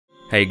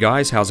Hey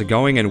guys, how's it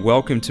going, and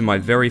welcome to my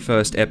very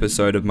first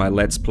episode of my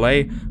Let's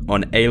Play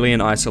on Alien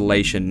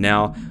Isolation.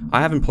 Now,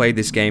 I haven't played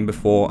this game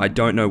before, I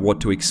don't know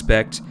what to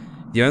expect.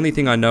 The only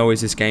thing I know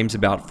is this game's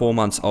about 4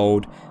 months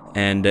old,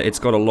 and it's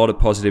got a lot of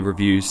positive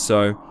reviews,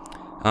 so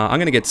I'm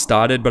gonna get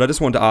started, but I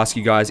just wanted to ask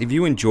you guys, if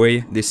you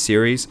enjoy this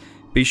series,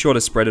 be sure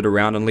to spread it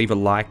around and leave a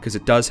like, because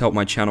it does help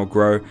my channel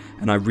grow,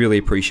 and I really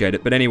appreciate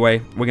it. But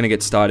anyway, we're gonna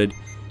get started,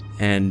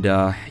 and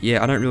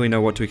yeah, I don't really know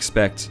what to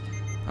expect.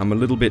 I'm a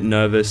little bit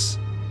nervous,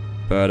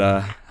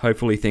 but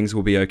hopefully things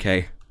will be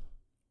okay.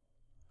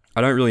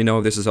 I don't really know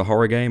if this is a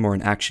horror game or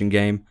an action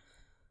game.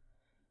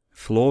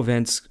 Floor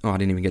vents... Oh, I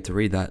didn't even get to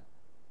read that.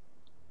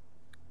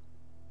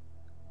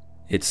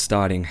 It's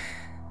starting.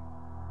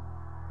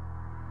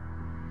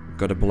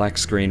 Got a black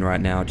screen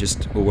right now,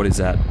 just... Well, what is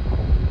that?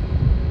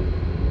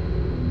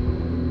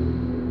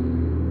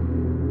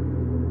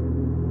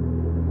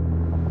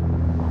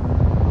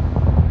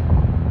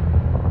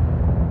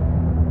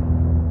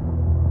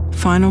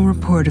 Final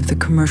report of the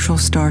commercial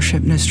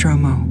starship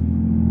Nostromo.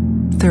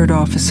 Third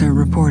officer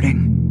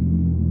reporting.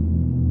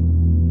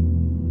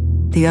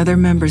 The other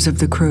members of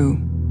the crew: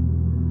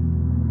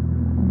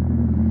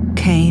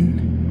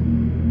 Kane,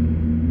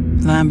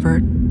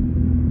 Lambert,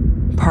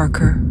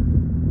 Parker,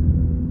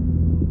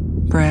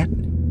 Brett,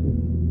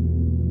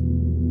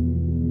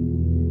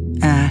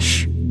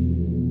 Ash,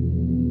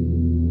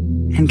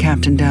 and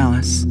Captain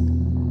Dallas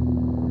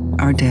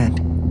are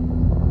dead.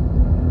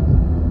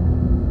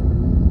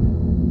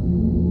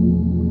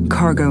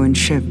 Cargo and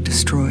ship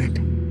destroyed.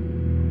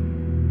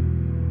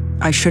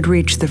 I should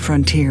reach the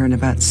frontier in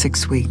about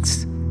 6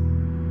 weeks.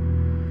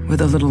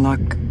 With a little luck,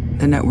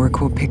 the network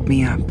will pick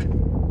me up.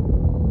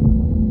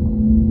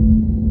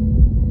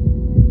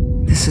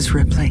 This is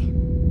Ripley,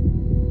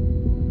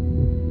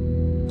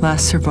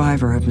 last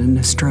survivor of the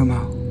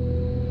Nostromo,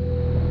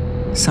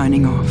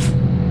 signing off.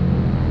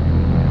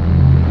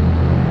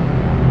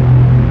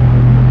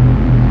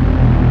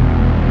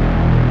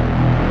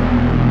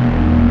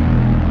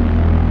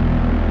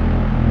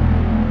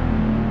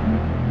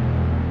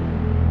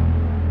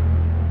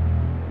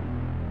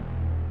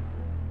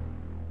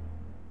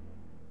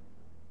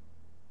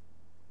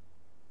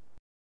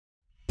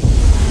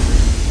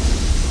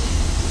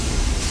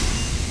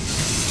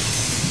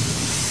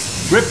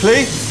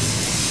 Ripley?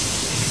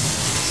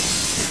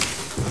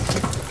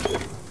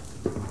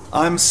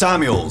 I'm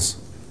Samuels.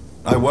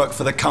 I work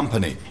for the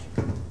company.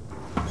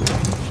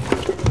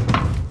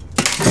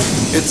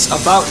 It's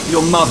about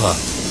your mother.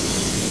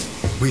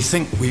 We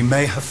think we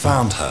may have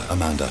found her,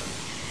 Amanda.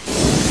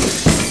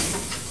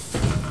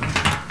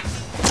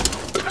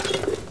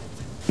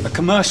 A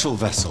commercial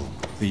vessel,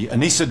 the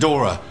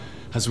Anisadora,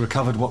 has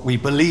recovered what we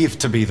believe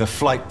to be the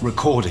flight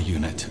recorder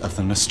unit of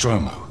the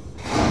Nostromo.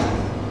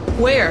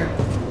 Where?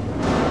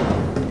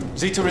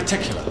 Zeta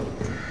Reticula.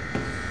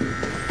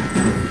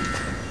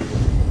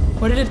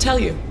 What did it tell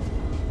you?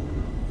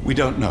 We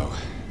don't know.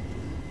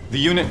 The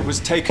unit was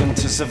taken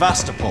to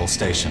Sevastopol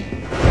station.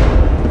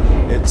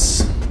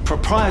 It's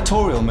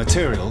proprietary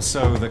material,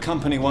 so the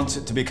company wants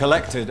it to be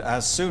collected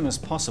as soon as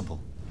possible.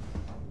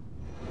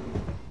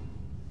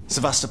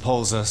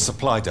 Sevastopol's a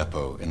supply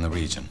depot in the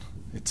region.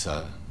 It's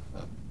a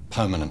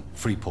permanent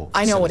free port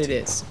facility. I know what it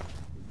is.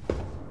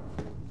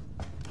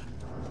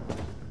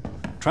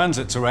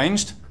 Transit's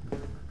arranged.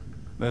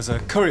 There's a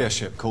courier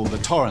ship called the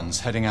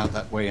Torrens heading out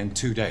that way in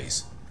 2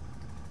 days.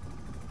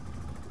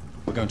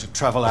 We're going to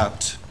travel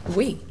out.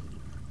 We?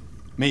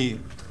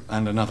 Me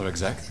and another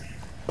exec.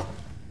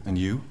 And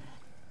you,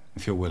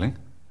 if you're willing.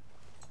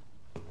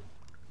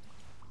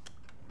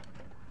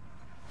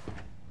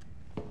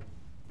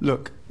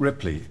 Look,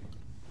 Ripley,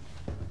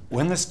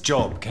 when this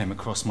job came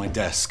across my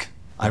desk,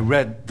 I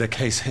read the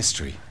case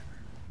history.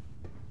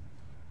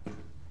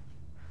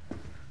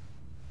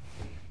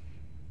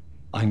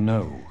 I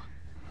know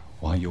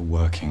why you're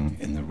working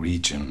in the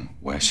region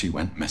where she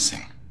went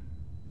missing.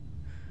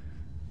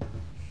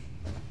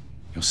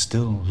 You're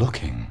still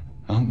looking,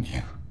 aren't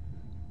you?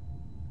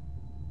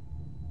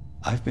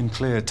 I've been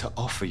cleared to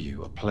offer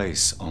you a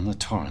place on the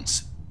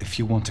Torrens if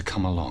you want to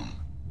come along.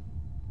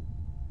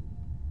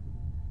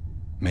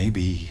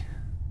 Maybe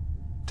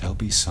there'll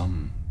be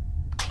some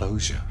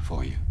closure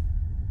for you.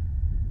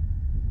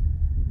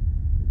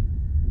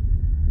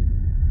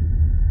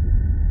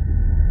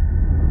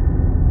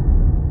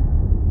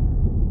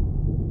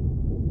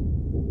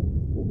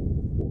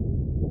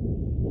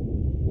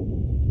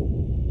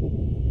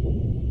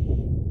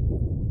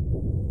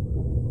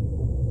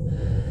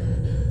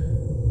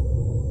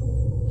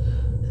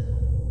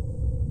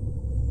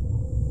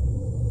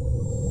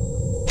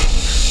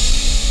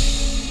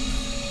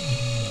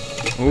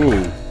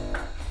 Ooh.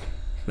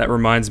 That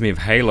reminds me of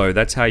Halo.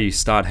 That's how you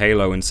start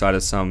Halo, inside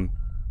of some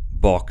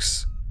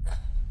box.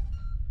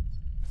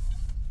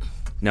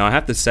 Now, I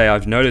have to say,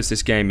 I've noticed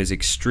this game is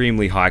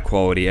extremely high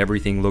quality.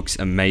 Everything looks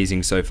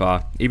amazing so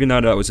far. Even though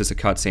that was just a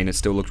cutscene, it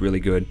still looked really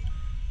good.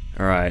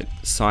 Alright,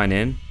 sign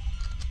in.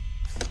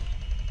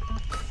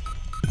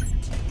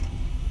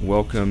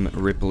 Welcome,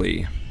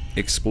 Ripley.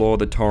 Explore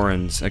the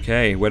Torrens.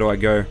 Okay, where do I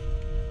go?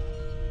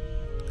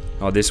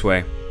 Oh, this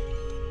way.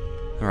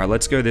 Alright,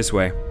 let's go this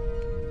way.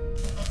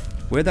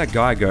 Where'd that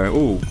guy go?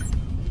 Ooh.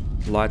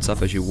 Lights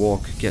up as you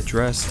walk. Get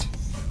dressed.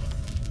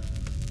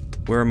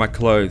 Where are my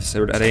clothes?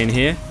 Are they in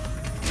here?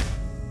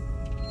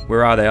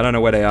 Where are they? I don't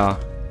know where they are.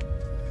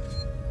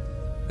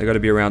 They gotta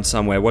be around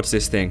somewhere. What's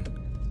this thing?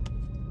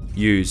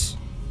 Use.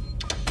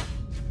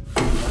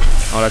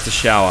 Oh, that's a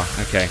shower.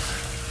 Okay.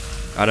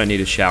 I don't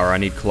need a shower. I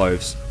need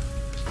clothes.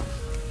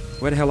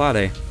 Where the hell are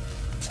they?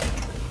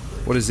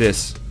 What is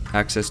this?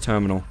 Access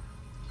terminal.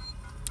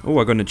 Oh,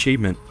 I got an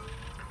achievement.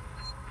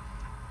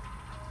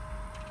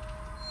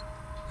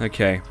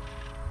 Okay.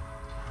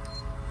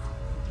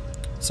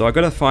 So I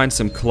gotta find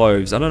some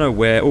clothes. I don't know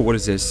where. Oh, what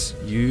is this?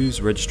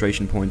 Use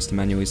registration points to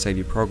manually save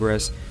your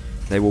progress.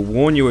 They will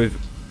warn you if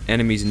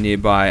enemies are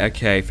nearby.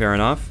 Okay, fair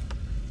enough.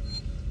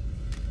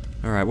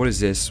 Alright, what is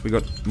this? We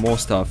got more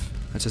stuff.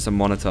 That's just a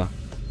monitor.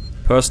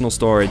 Personal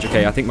storage.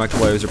 Okay, I think my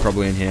clothes are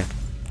probably in here.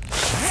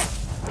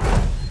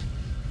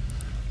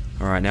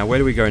 Alright, now where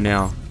do we go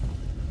now?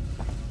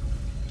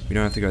 We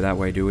don't have to go that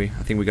way, do we?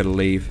 I think we gotta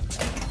leave.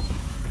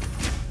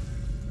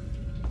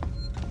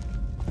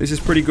 This is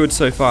pretty good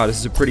so far. This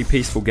is a pretty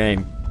peaceful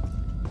game.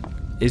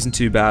 Isn't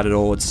too bad at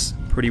all. It's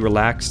pretty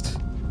relaxed.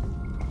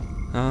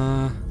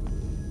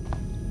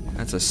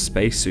 That's a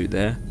spacesuit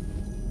there.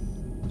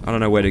 I don't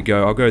know where to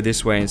go. I'll go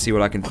this way and see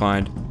what I can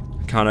find.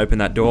 I can't open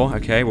that door.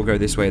 Okay, we'll go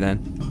this way then.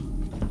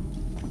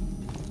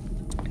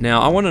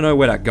 Now, I want to know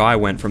where that guy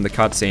went from the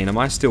cutscene. Am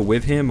I still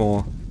with him,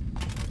 or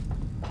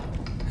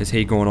has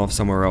he gone off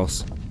somewhere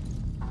else?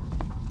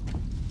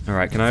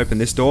 Alright, can I open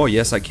this door?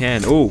 Yes, I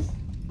can. Ooh!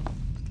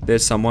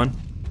 There's someone.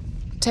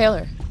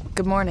 Taylor,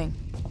 good morning.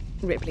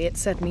 Ripley,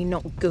 it's certainly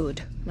not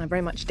good, and I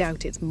very much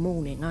doubt it's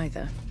morning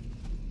either.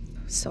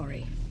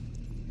 Sorry.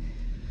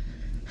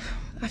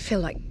 I feel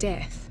like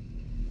death.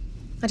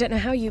 I don't know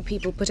how you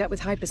people put up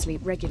with hypersleep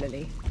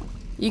regularly.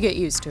 You get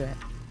used to it.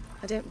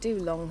 I don't do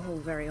long haul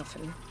very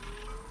often.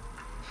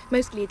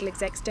 Most legal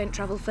execs don't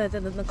travel further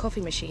than the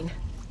coffee machine.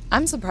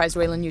 I'm surprised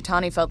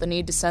Weyland-Yutani felt the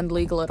need to send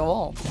legal at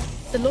all.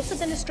 The loss of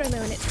the Nostromo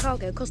and its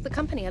cargo cost the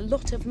company a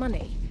lot of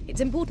money.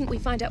 It's important we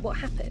find out what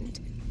happened.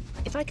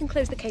 If I can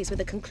close the case with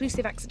a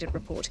conclusive accident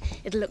report,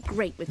 it'll look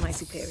great with my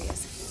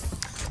superiors.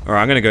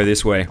 Alright, I'm gonna go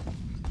this way.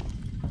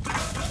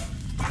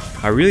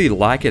 I really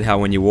like it how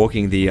when you're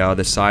walking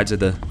the sides of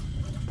the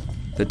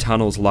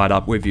tunnels light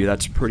up with you.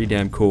 That's pretty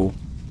damn cool.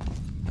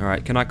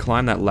 Alright, can I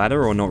climb that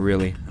ladder or not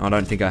really? I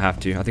don't think I have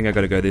to. I think I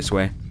gotta go this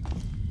way.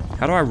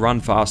 How do I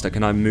run faster?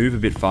 Can I move a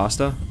bit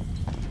faster?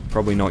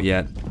 Probably not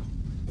yet.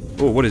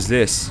 Oh, what is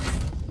this?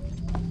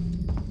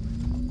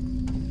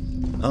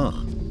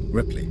 Ah,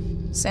 Ripley.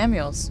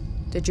 Samuels,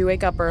 did you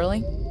wake up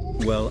early?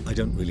 Well, I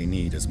don't really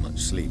need as much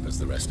sleep as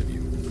the rest of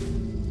you.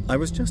 I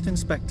was just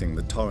inspecting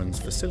the Torrens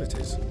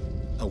facilities.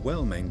 A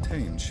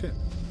well-maintained ship.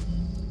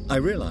 I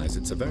realize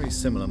it's a very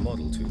similar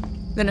model to...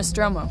 The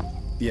Nostromo.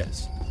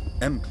 Yes,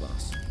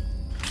 M-class.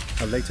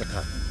 A later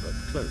pattern, but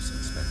close in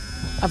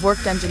spec. I've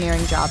worked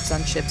engineering jobs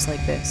on ships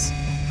like this.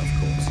 Of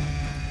course.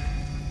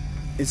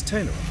 Is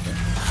Taylor up there?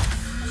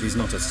 She's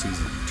not a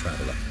seasoned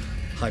traveler.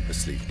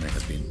 Hypersleep may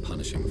have been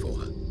punishing for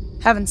her.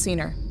 Haven't seen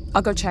her.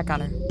 I'll go check on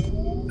her.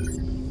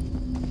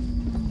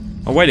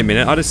 Oh, wait a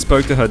minute. I just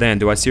spoke to her then.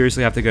 Do I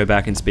seriously have to go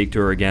back and speak to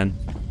her again?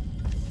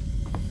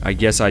 I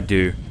guess I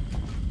do.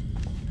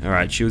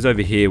 Alright, she was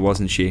over here,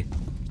 wasn't she?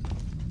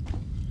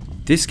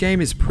 This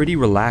game is pretty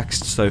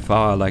relaxed so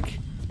far. Like,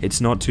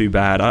 it's not too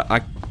bad.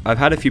 I've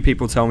had a few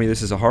people tell me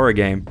this is a horror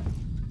game.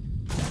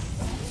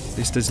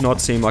 This does not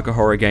seem like a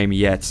horror game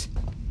yet.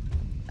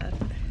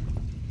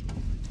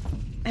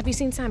 Have you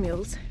seen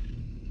Samuels?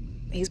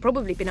 He's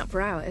probably been up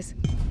for hours.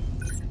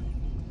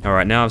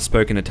 Alright, now I've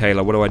spoken to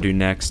Taylor. What do I do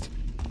next?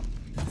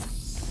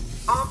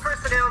 All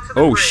personnel to the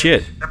Oh, bridge.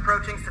 shit.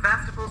 Approaching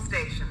Sevastopol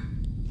station.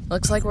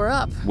 Looks like we're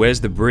up.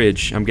 Where's the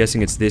bridge? I'm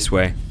guessing it's this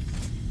way.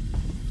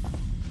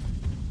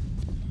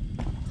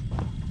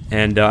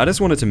 And I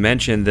just wanted to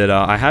mention that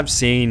I have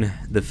seen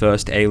the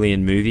first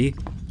Alien movie.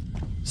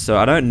 So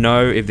I don't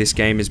know if this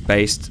game is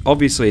based...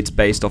 Obviously it's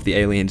based off the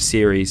Alien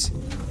series.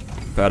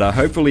 But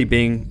hopefully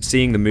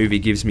seeing the movie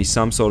gives me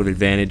some sort of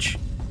advantage.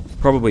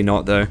 Probably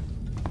not though.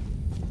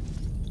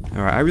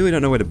 Alright, I really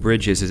don't know where the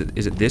bridge is.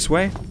 Is it this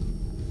way?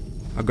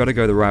 I've got to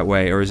go the right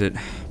way, or is it...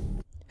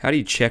 How do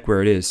you check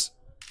where it is?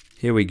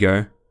 Here we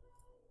go.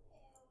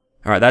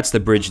 Alright, that's the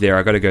bridge there.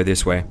 I gotta go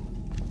this way.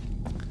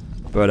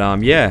 But,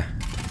 yeah.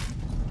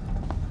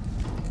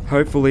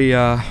 Hopefully,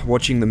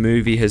 watching the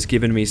movie has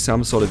given me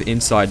some sort of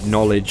inside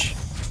knowledge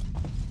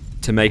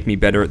to make me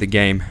better at the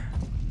game.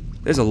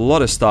 There's a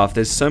lot of stuff.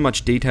 There's so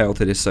much detail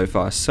to this so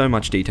far. So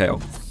much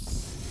detail.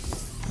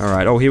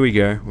 Alright, oh, here we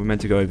go. We're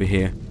meant to go over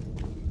here.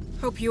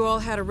 Hope you all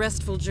had a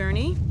restful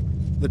journey.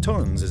 The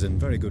Torrens is in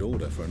very good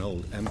order for an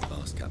old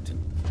M-class captain.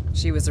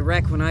 She was a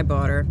wreck when I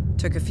bought her.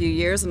 Took a few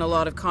years and a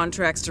lot of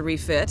contracts to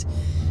refit.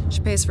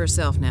 She pays for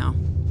herself now.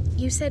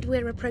 You said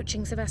we're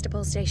approaching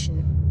Sevastopol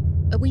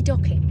station. Are we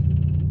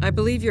docking? I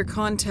believe your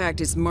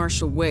contact is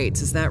Marshal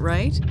Waits, is that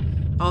right?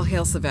 I'll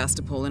hail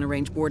Sevastopol and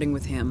arrange boarding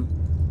with him.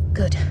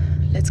 Good.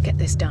 Let's get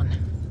this done.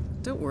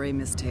 Don't worry,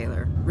 Miss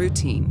Taylor.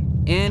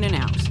 Routine. In and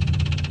out.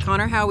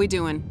 Connor, how we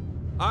doing?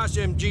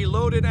 SMG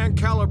loaded and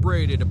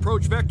calibrated.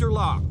 Approach vector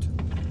locked.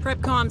 Prep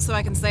comm so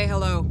I can say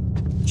hello.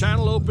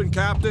 Channel open,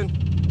 Captain.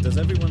 Does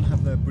everyone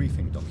have their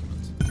briefing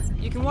documents?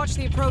 You can watch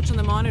the approach on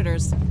the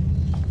monitors.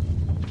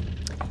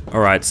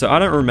 Alright, so I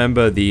don't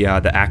remember the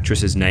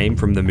actress's name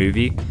from the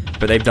movie,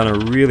 but they've done a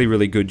really,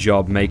 really good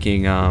job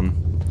making,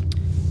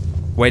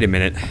 wait a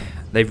minute.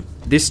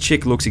 This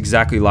chick looks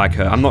exactly like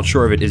her. I'm not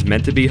sure if it is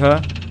meant to be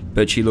her,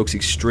 but she looks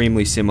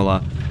extremely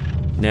similar.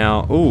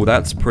 Now, oh,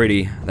 that's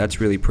pretty. That's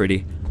really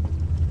pretty.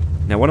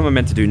 Now, what am I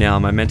meant to do now?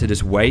 Am I meant to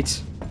just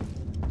wait?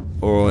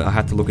 Or I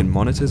have to look in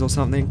monitors or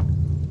something?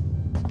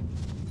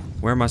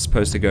 Where am I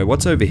supposed to go?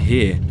 What's over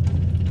here?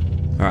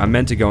 Alright, I'm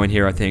meant to go in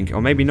here, I think.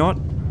 Or maybe not?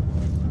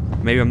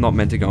 Maybe I'm not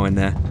meant to go in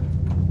there.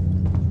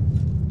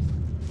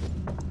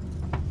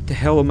 What the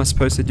hell am I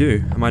supposed to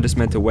do? Am I just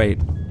meant to wait?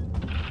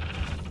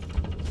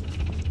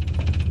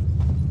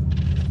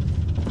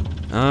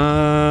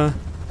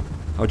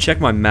 I'll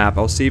check my map.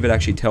 I'll see if it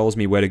actually tells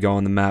me where to go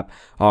on the map.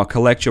 Oh,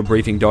 collect your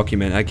briefing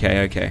document.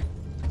 Okay, okay.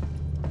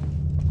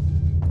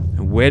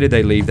 And where did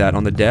they leave that?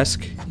 On the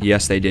desk?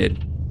 Yes, they did.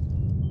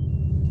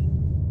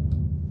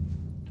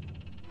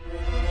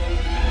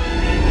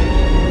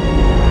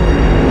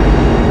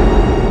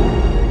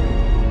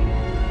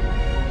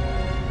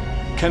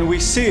 Can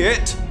we see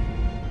it?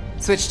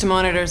 Switch to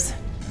monitors.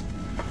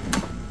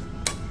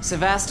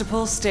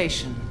 Sevastopol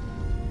Station.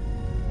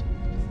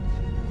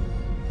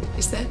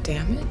 Is that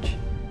damage?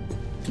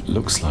 It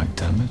looks like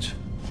damage.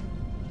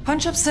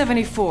 Punch up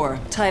 74,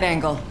 tight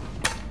angle.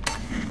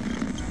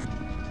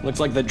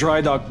 Looks like the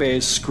dry dock bay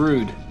is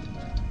screwed.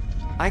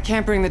 I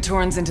can't bring the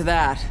Torrens into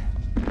that.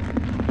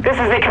 This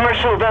is the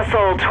commercial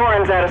vessel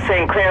Torrens out of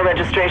St. Clair,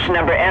 registration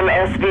number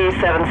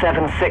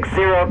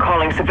MSV7760,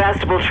 calling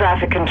Sevastopol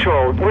Traffic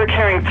Control. We're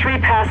carrying 3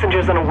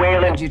 passengers on a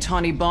Wayland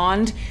Yutani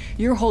Bond,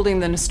 you're holding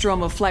the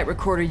Nostromo flight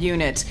recorder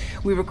unit.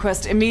 We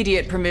request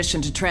immediate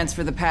permission to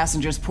transfer the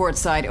passengers port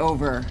side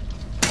over.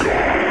 This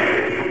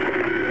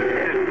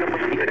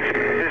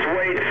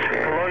Waits,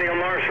 Colonial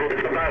Marshal,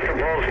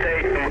 Sevastopol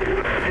State,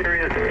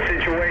 serious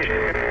situation.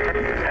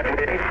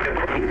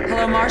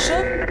 Hello,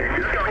 Marshal?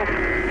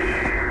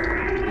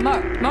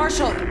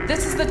 Marshal,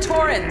 this is the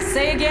Torrens.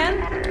 Say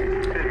again?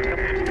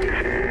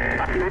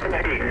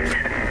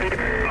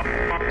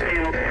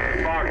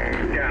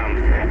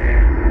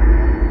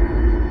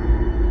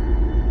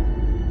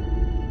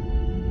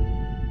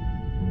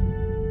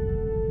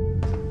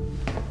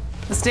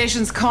 The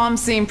station's comms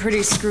seem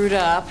pretty screwed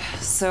up,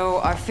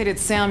 so I fitted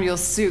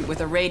Samuel's suit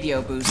with a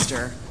radio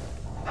booster.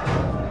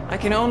 I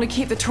can only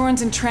keep the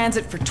Torrens in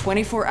transit for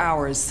 24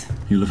 hours.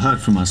 You'll have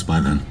heard from us by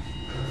then.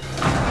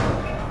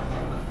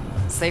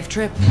 Safe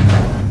trip.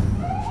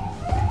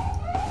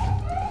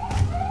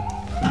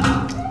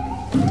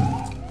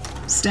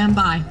 Stand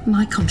by.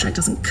 My contract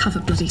doesn't cover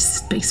bloody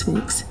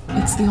spacewalks.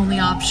 It's the only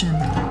option,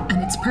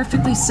 and it's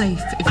perfectly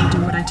safe if you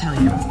do what I tell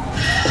you.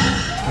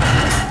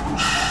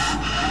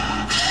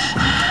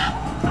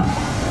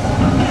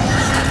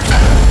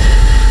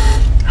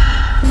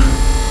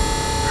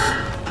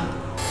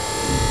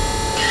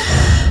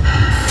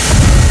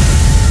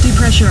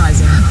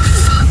 Depressurizing. Oh,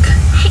 fuck.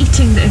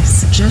 Hating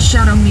this. Just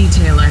shadow me,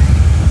 Taylor.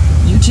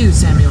 You too,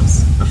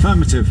 Samuels.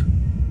 Affirmative.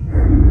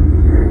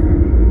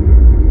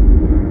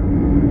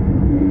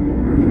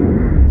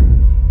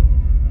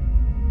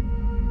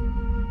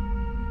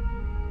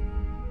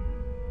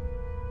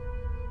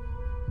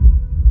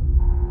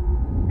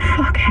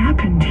 Fuck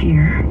happened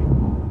here?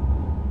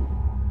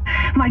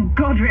 My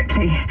God,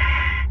 Ripley.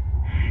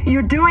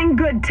 You're doing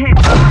good,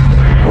 Taylor.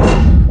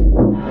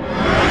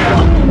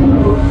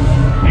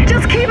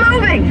 Just keep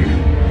moving!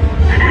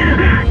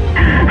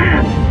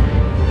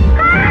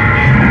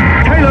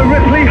 Taylor,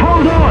 Ripley,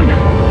 hold on!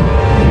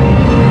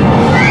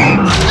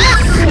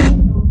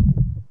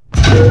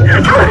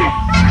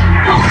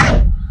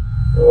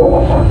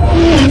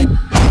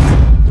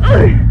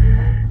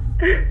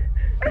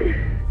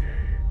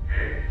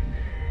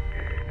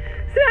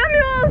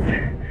 Samuels!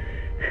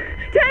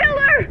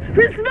 Taylor!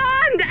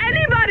 Respond!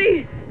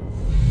 Anybody!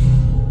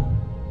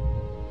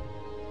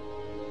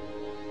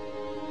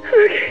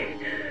 Okay.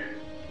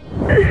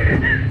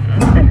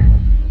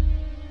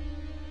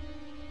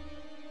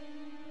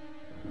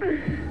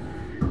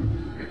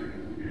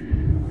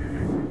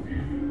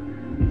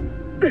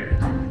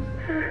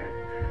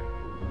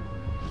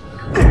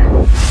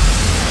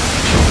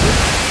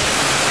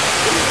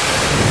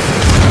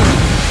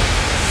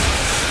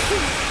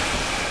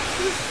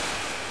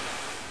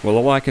 Well,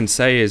 all I can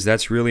say is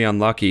that's really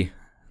unlucky.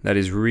 That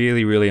is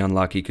really, really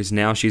unlucky, because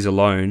now she's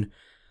alone.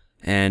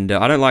 And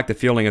I don't like the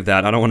feeling of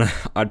that. I don't want to...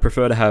 I'd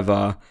prefer to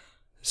have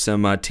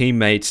some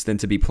teammates than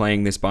to be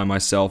playing this by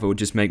myself. It would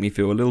just make me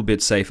feel a little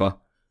bit safer.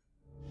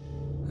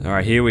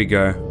 Alright, here we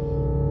go.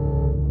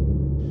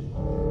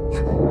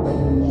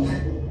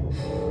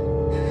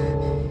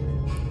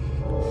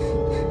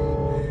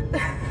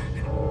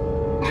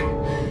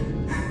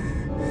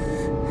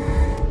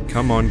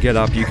 Come on, get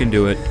up. You can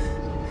do it.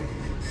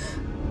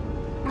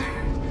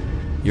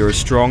 You're a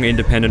strong,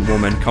 independent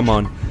woman. Come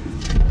on.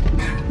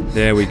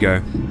 There we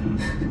go.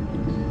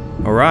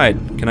 Alright,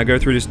 can I go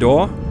through this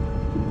door?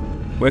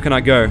 Where can I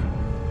go?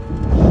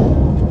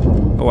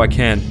 Oh, I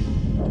can.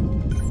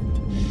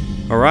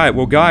 Alright,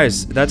 well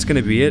guys, that's going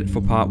to be it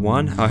for part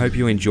 1. I hope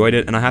you enjoyed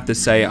it, and I have to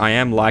say, I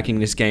am liking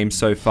this game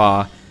so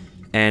far,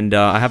 and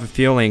I have a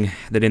feeling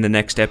that in the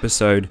next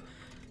episode,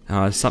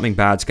 something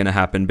bad's going to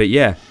happen. But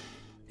yeah,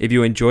 if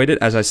you enjoyed it,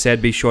 as I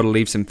said, be sure to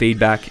leave some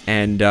feedback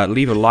and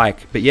leave a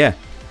like. But yeah,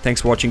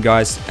 thanks for watching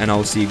guys, and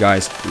I'll see you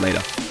guys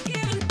later.